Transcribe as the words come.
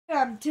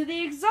Welcome to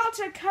the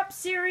Axalta Cup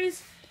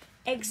Series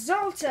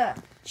Axalta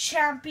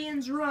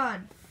Champions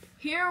Run.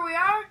 Here we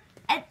are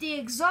at the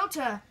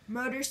Axalta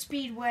Moter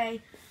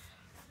Speedway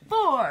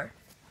for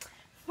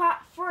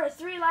a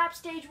 3-lap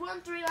stage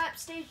 1, 3-lap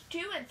stage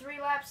 2, and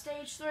 3-lap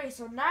stage 3.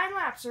 So 9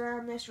 laps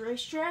around this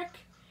racetrack.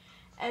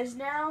 As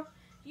now,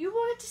 you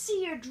wanted to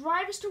see your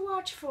drivers to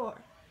watch for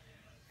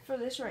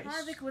this race.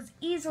 Harvick was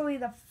easily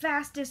the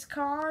fastest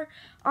car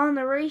on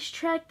the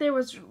racetrack. There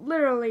was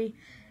literally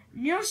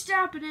no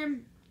stopping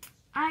him.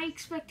 I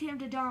expect him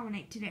to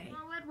dominate today.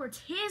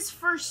 Edwards, his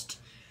first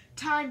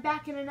time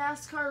back in a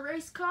NASCAR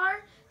race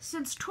car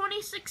since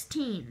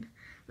 2016.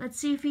 Let's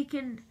see if he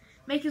can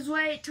make his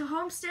way to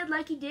Homestead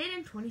like he did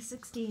in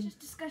 2016. Just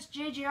discussed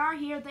JJR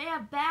here. They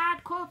have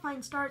bad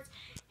qualifying starts.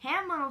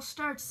 Hamlin will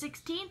start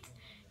 16th.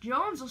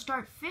 Jones will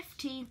start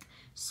 15th.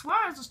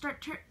 Suarez will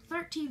start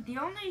 13th. The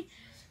only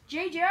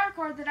JJR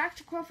car that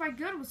actually qualified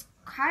good was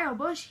Kyle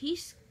Busch. He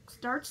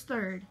starts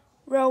 3rd.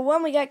 Row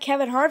 1, we got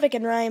Kevin Harvick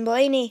and Ryan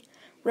Blaney.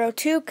 Row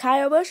 2,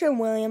 Kyle Busch and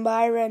William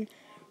Byron.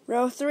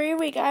 Row 3,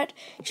 we got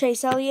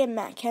Chase Elliott and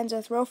Matt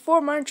Kenseth. Row 4,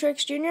 Martin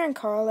Truex Jr. and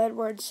Carl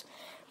Edwards.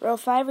 Row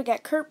 5, we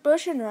got Kurt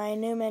Busch and Ryan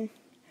Newman.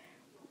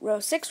 Row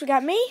 6, we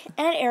got me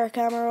and Eric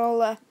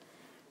Almirola.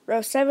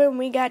 Row 7,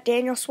 we got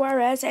Daniel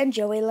Suarez and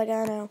Joey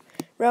Logano.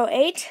 Row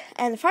 8,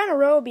 and the final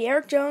row will be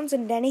Eric Jones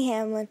and Denny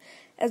Hamlin.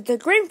 As the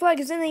green flag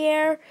is in the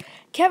air,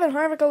 Kevin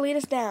Harvick will lead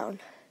us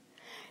down.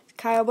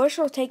 Kyle Busch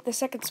will take the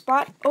 2nd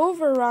spot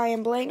over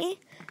Ryan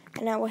Blaney.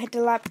 And now we'll hit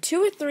to lap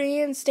 2 or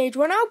 3 in stage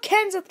 1. Oh,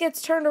 Kenseth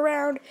gets turned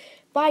around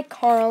by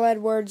Carl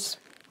Edwards.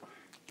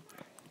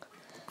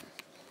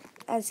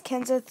 As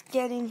Kenseth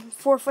getting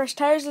 4 fresh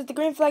tires as the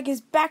green flag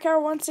is back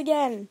out once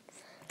again.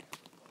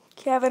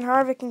 Kevin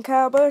Harvick and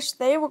Kyle Busch,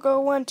 they will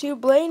go 1-2.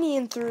 Blaney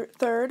in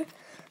 3rd.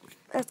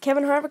 As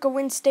Kevin Harvick will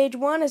win stage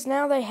 1 as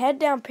now they head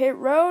down pit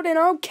road. And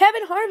oh,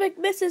 Kevin Harvick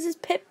misses his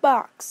pit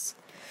box.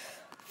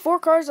 4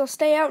 cars will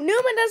stay out.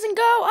 Newman doesn't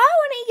go.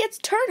 Oh, and he gets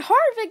turned.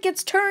 Harvick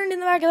gets turned in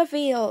the back of the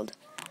field.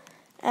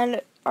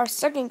 And our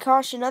second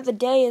caution of the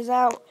day is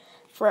out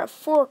for a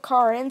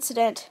 4-car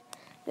incident.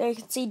 There you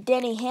can see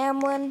Denny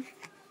Hamlin.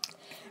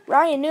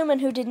 Ryan Newman,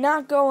 who did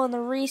not go on the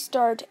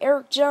restart.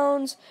 Eric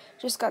Jones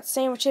just got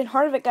sandwiched in.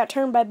 Harvick got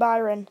turned by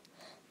Byron.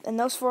 And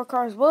those 4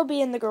 cars will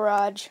be in the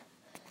garage.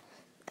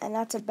 And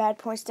that's a bad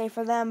points day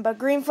for them. But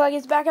green flag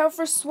is back out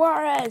for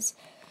Suarez.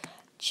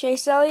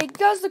 Chase Elliott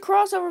does the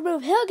crossover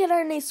move. He'll get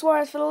underneath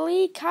Suarez for the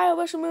lead. Kyle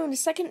Busch will move into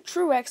 2nd.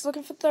 Truex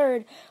looking for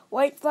 3rd.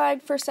 White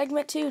flag for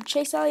segment 2.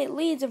 Chase Elliott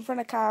leads in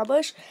front of Kyle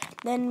Busch.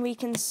 Then we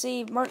can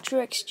see Martin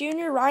Truex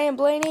Jr., Ryan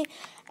Blaney,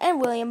 and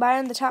William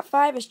Byron. The top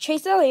 5 as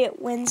Chase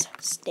Elliott wins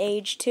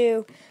stage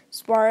 2.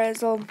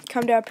 Suarez will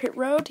come down pit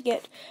road to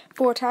get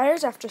 4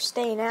 tires after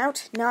staying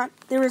out. Not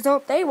the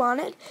result they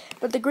wanted,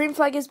 but the green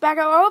flag is back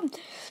out. Oh,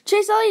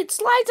 Chase Elliott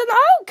slides on the...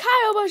 Oh,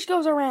 Kyle Busch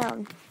goes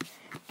around.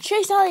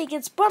 Chase Elliott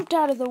gets bumped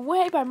out of the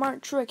way by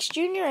Martin Truex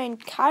Jr.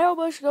 and Kyle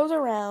Busch goes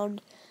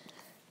around.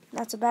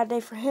 That's a bad day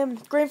for him.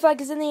 Green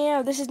flag is in the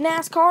air. This is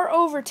NASCAR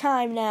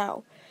overtime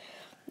now.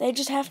 They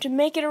just have to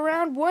make it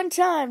around one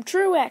time.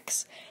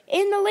 Truex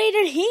in the lead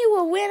and he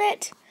will win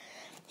it.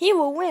 He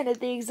will win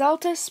at the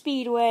Axalta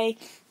Speedway.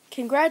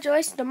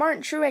 Congratulations to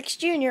Martin Truex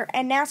Jr.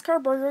 and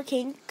NASCAR Burger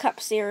King Cup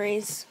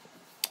Series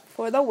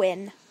for the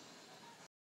win.